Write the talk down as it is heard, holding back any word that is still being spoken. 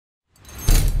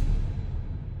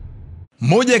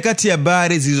Moja kati ya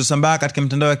habari zilizosambaa katika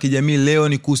mitandao ya kijamii leo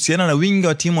ni kuhusiana na winga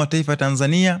wa timu wa taifa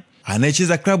Tanzania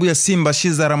anayecheza klabu ya Simba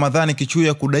Shiza Ramadhani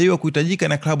Kichuya kudaiwa kuhitajika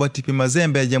na klabu ya TP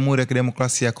Mazembe ya Jamhuri ya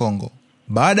Kidemokrasia ya Congo.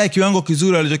 Baada ya kiwango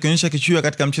kizuri alichokionyesha Kichuya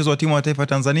katika mchezo wa timu wa taifa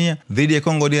Tanzania dhidi ya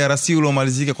Congo DRC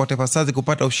uliomalizika kwa TAIFA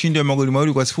kupata ushindi wa magoli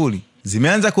 2-0,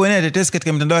 zimeanza kuenea tetesi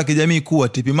katika mitandao ya kijamii kuwa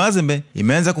TP Mazembe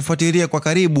imeanza kufuatilia kwa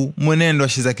karibu mwenendo wa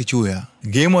Shiza Kichuya.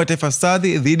 Game ya TAIFA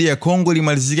dhidi ya Congo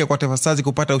ilimalizika kwa TAIFA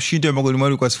kupata ushindi wa magoli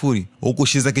 2-0, huku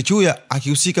Shiza Kichuya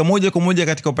akihusika moja kwa moja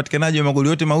katika upatikanaji wa magoli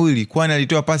yote mawili, kwani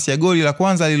alitoa pasi ya goli la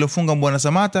kwanza alilofunga Mbwana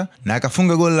Samatta na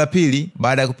akafunga goli la pili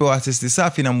baada ya kupewa assist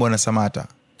safi na Mbwana Samatta.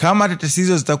 Kama tetesi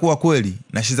hizo zitakuwa kweli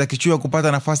na Shiza Kichuya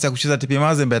kupata nafasi ya kucheza TP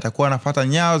Mazembe, atakuwa anafuata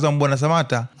nyayo za Mbwana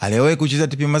Samatta aliyewahi kucheza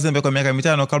TP Mazembe kwa miaka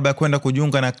 5 kabla ya kwenda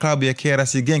kujiunga na klabu ya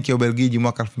KRC Genk ya Ubelgiji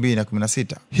mwaka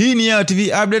 2016. Hii ni Nyayo TV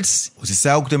Updates.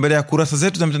 Usisahau kutembelea kurasa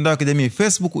zetu za mitandao ya kijamii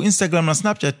Facebook, Instagram na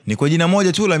Snapchat ni kwa jina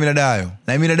moja tu la Minadayo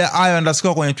na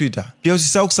Minadayo_ kwenye Twitter. Pia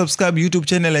usisahau kusubscribe YouTube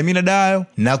channel ya Minadayo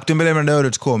na kutembelea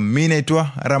minadayo.com. Mimi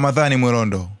naitwa Ramadhani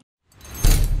Mwerondo.